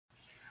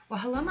Well,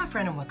 hello my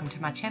friend and welcome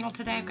to my channel.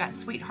 Today I've got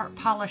Sweetheart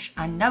Polish,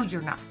 I Know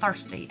You're Not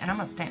Thirsty, and I'm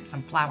going to stamp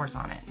some flowers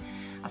on it.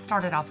 I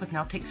started off with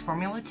Nailtiques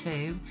Formula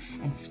 2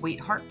 and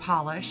Sweetheart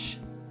Polish,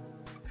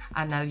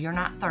 I Know You're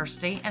Not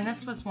Thirsty, and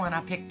this was one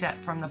I picked up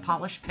from the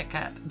polish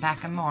pickup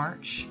back in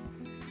March.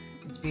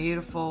 It's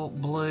beautiful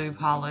blue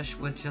polish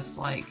with just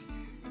like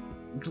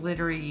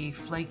glittery,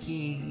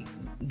 flaky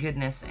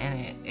goodness in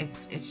it.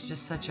 It's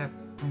just such a...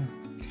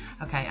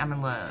 Okay, I'm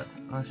in love.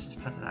 Let's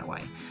just put it that way.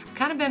 I've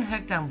kind of been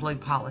hooked on blue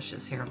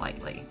polishes here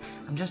lately.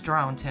 I'm just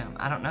drawn to them.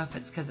 I don't know if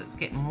it's because it's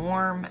getting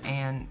warm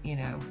and, you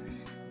know,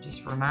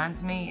 just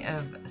reminds me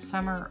of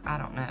summer. I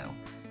don't know.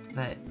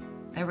 But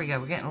there we go.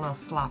 We're getting a little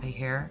sloppy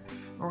here.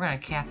 We're going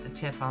to cap the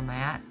tip on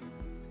that.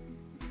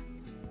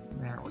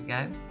 There we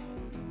go.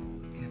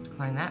 You have to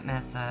clean that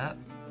mess up.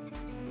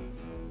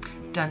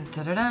 Dun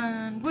dun dun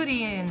dun.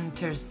 Woody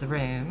enters the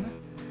room.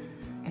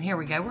 And here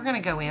we go. We're going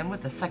to go in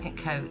with the second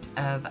coat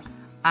of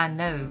I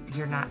Know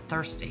You're Not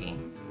Thirsty.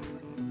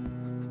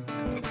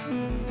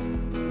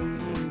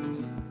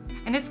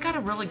 And it's got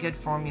a really good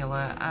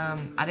formula.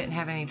 I didn't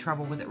have any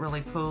trouble with it really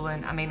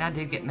pooling. I mean, I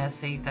do get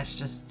messy. That's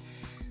just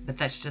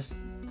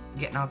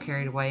getting all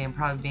carried away and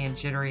probably being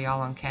jittery all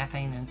on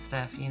caffeine and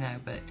stuff, you know.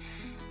 But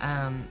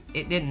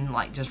it didn't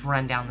like just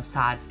run down the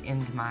sides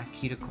into my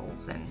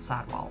cuticles and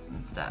sidewalls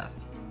and stuff.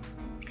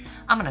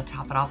 I'm going to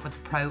top it off with the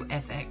Pro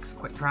FX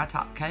Quick Dry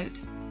Top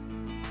Coat.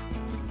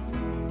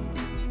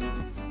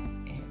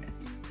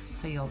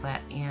 Seal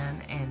that in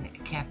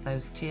and cap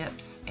those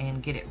tips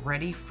and get it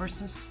ready for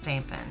some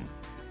stamping,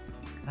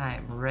 because I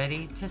am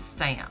ready to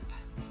stamp.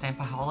 The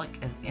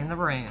Stampaholic is in the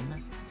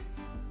room,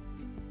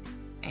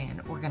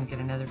 and we're going to get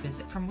another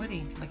visit from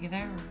Woody. Looky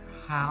there.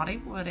 Howdy,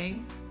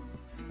 Woody.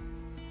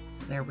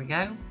 So there we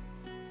go.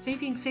 See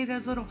if you can see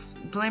those little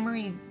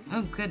glimmery...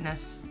 Oh,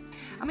 goodness.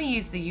 I'm going to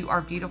use the You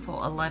Are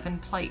Beautiful 11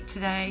 plate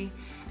today,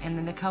 and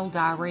the Nicole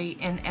Diary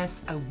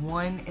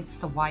NS01. It's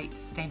the white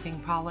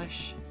stamping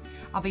polish.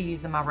 I'll be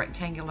using my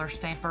rectangular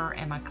stamper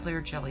and my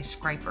clear jelly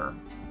scraper.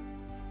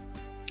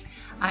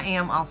 I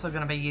am also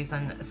going to be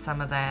using some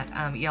of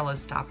that yellow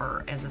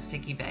stopper as a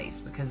sticky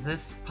base because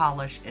this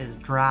polish is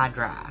dry.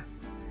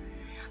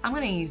 I'm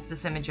going to use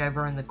this image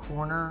over in the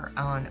corner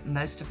on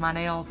most of my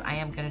nails. I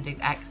am going to do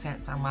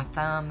accents on my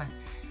thumb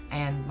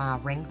and my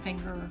ring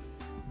finger,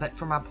 but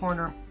for my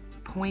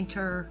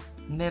pointer,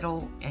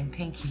 middle, and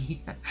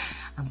pinky,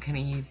 I'm going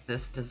to use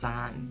this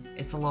design.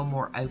 It's a little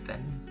more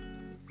open.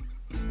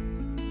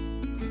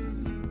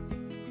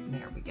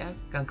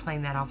 Gonna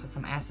clean that off with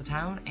some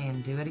acetone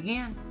and do it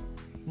again.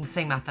 You can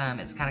see my thumb,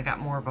 it's kind of got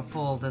more of a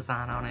full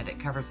design on it.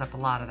 It covers up a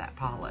lot of that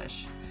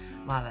polish,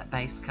 a lot of that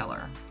base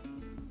color.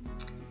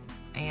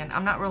 And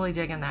I'm not really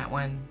digging that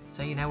one,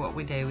 so you know what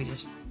we do, we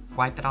just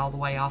wipe it all the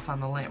way off on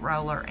the lint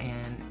roller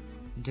and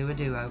do a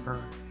do-over.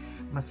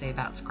 I'm gonna see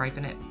about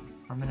scraping it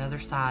from another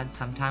side.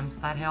 Sometimes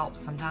that helps,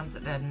 sometimes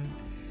it doesn't.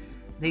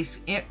 These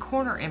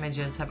corner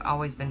images have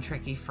always been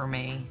tricky for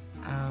me.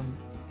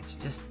 It's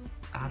just,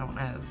 I don't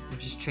know, they're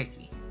just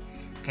tricky.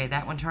 Okay,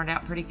 that one turned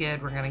out pretty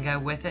good. We're going to go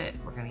with it.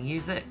 We're going to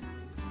use it.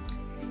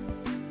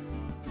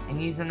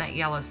 And using that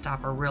yellow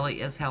stopper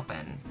really is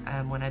helping.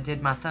 When I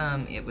did my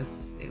thumb,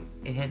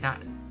 it had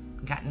not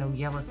got no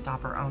yellow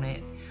stopper on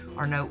it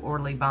or no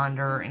Orly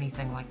bonder or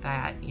anything like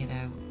that, you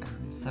know,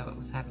 so it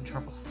was having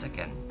trouble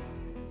sticking.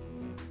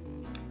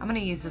 I'm going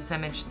to use this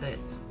image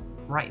that's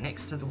right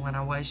next to the one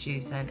I was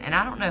using. And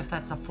I don't know if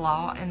that's a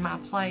flaw in my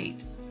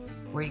plate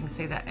where you can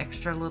see that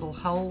extra little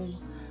hole,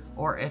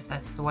 or if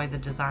that's the way the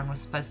design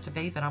was supposed to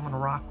be, but I'm going to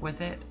rock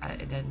with it.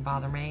 It didn't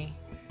bother me.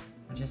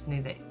 I just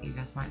knew that you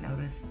guys might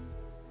notice.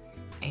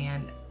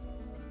 And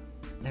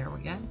there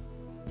we go.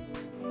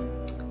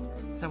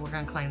 So we're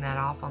going to clean that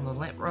off on the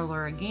lint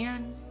roller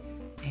again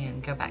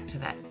and go back to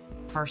that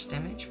first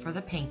image for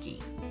the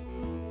pinky.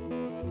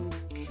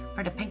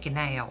 For the pinky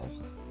nail.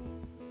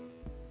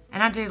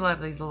 And I do love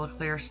these little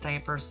clear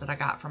stampers that I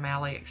got from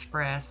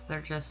AliExpress.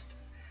 They're just...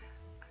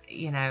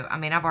 You know, I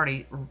mean, I've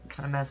already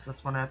kind of messed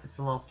this one up. It's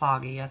a little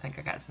foggy. I think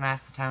I got some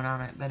acetone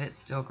on it, but it's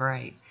still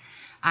great.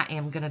 I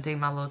am going to do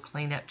my little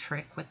cleanup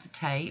trick with the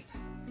tape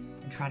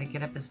and try to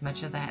get up as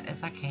much of that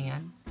as I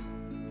can.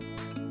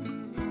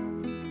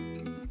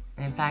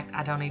 And in fact,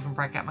 I don't even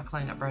break out my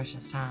cleanup brush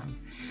this time.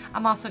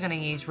 I'm also going to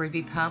use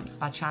Ruby Pumps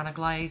by China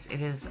Glaze. It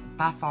is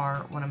by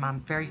far one of my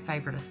very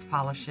favoriteest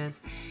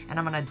polishes, and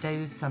I'm going to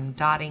do some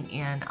dotting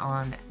in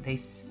on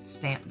these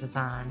stamp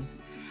designs.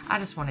 I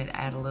just wanted to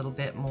add a little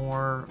bit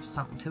more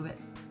something to it.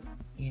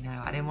 You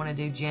know, I didn't want to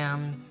do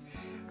gems.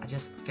 I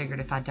just figured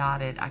if I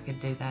dotted, I could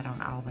do that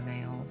on all the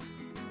nails.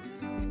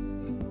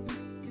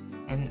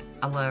 And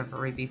I love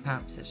Ruby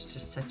Pumps. It's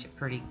just such a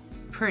pretty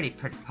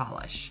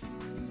polish.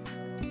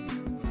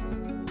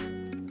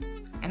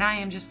 And I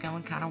am just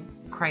going kind of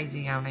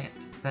crazy on it,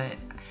 but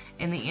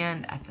in the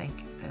end, I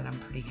think that I'm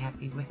pretty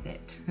happy with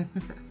it.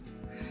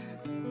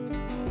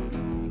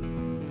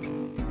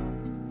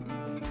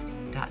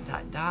 Dot,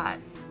 dot, dot.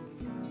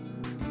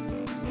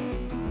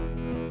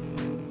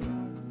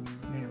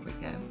 There we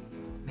go.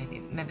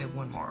 Maybe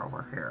one more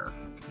over here.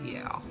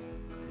 Yeah.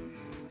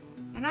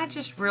 And I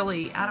just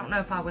really, I don't know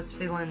if I was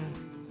feeling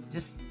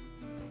just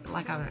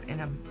like I'm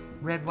in a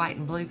red, white,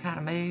 and blue kind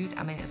of mood.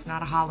 I mean, it's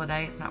not a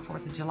holiday, it's not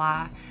 4th of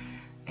July,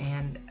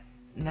 and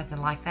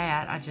nothing like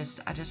that. I just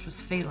was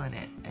feeling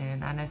it.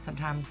 And I know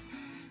sometimes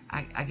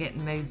I get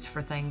in moods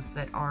for things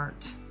that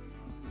aren't,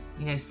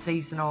 you know,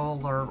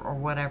 seasonal or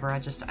whatever. I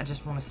just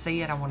want to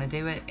see it, I want to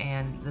do it,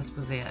 and this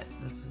was it.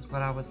 This is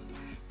what I was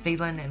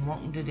feeling and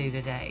wanting to do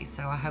today.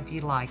 So I hope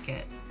you like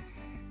it.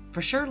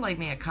 For sure, leave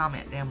me a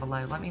comment down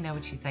below. Let me know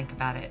what you think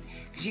about it,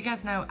 because you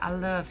guys know I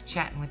love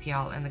chatting with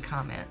y'all in the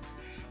comments.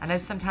 I know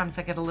sometimes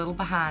I get a little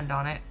behind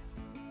on it.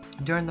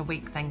 During the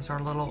week, things are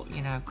a little,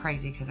 you know,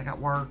 crazy because I got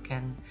work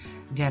and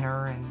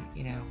dinner and,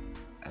 you know,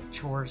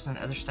 chores and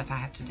other stuff I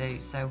have to do.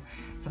 So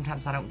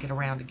sometimes I don't get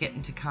around to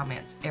getting to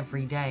comments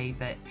every day,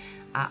 but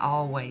I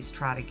always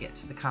try to get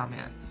to the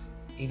comments,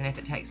 even if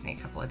it takes me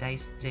a couple of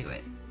days to do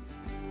it.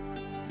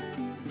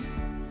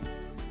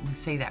 You can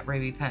see that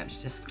ruby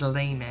pump's just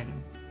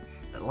gleaming.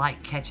 The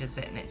light catches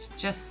it, and it's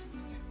just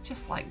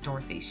like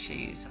Dorothy's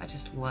shoes. I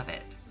just love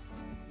it.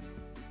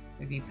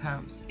 Ruby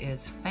Pumps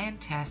is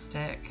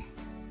fantastic.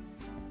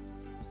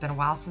 It's been a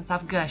while since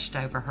I've gushed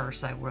over her,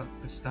 so we're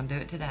just going to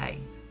do it today.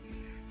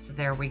 So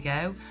there we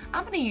go.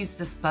 I'm going to use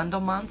this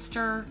Bundle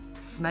Monster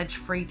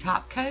smudge-free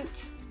top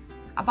coat.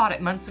 I bought it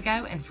months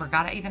ago and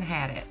forgot I even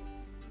had it.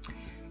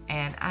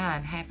 And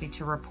I'm happy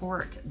to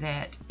report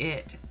that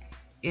it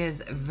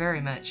is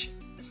very much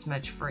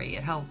smudge-free.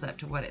 It holds up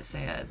to what it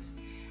says.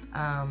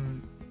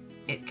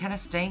 It kind of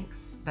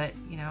stinks, but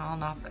you know, all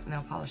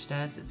nail polish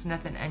does. It's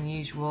nothing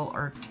unusual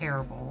or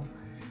terrible.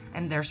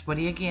 And there's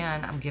Woody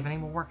again. I'm giving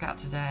him a workout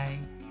today.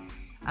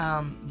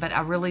 But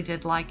I really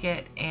did like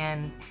it.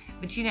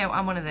 But you know,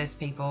 I'm one of those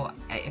people,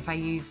 if I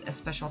use a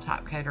special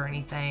top coat or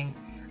anything,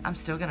 I'm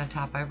still going to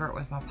top over it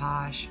with my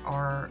Poshe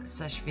or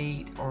Seche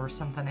Vite or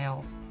something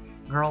else.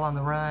 Girl on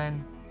the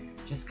Run,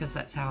 just because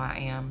that's how I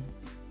am.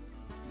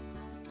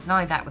 Not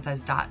only that, with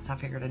those dots, I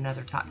figured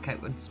another top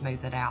coat would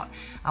smooth it out.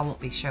 I won't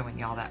be showing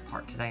y'all that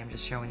part today. I'm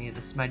just showing you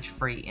the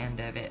smudge-free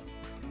end of it.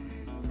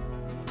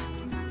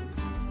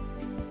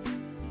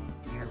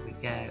 There we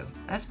go.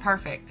 That's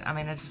perfect. I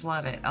mean, I just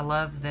love it. I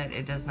love that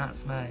it does not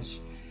smudge.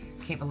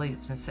 Can't believe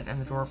it's been sitting in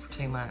the drawer for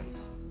 2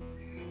 months.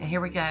 And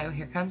here we go.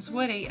 Here comes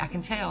Woody. I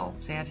can tell.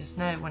 See, I just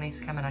know when he's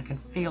coming. I can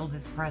feel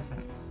his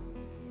presence.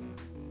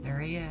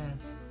 There he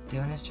is,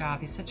 doing his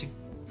job. He's such a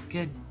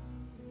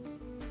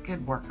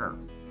good worker.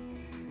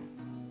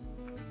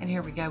 And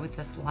here we go with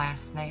this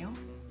last nail.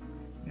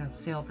 I'm going to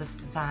seal this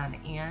design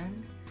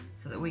in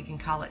so that we can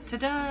call it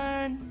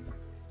ta-done!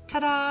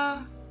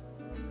 Ta-da!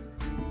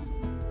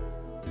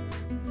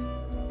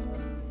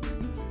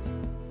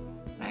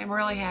 I am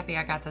really happy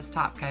I got this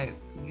top coat.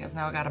 You guys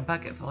know I got a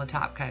bucket full of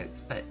top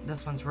coats, but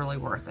this one's really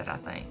worth it, I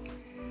think.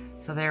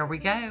 So there we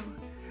go.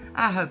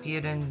 I hope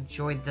you'd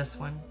enjoyed this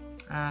one.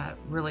 I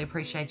really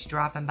appreciate you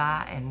dropping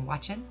by and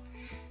watching.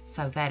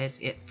 So that is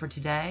it for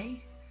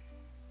today.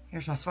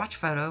 Here's my swatch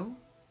photo.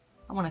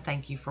 I want to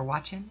thank you for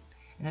watching,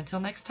 and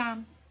until next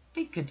time,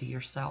 be good to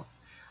yourself.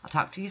 I'll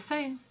talk to you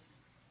soon.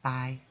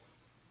 Bye.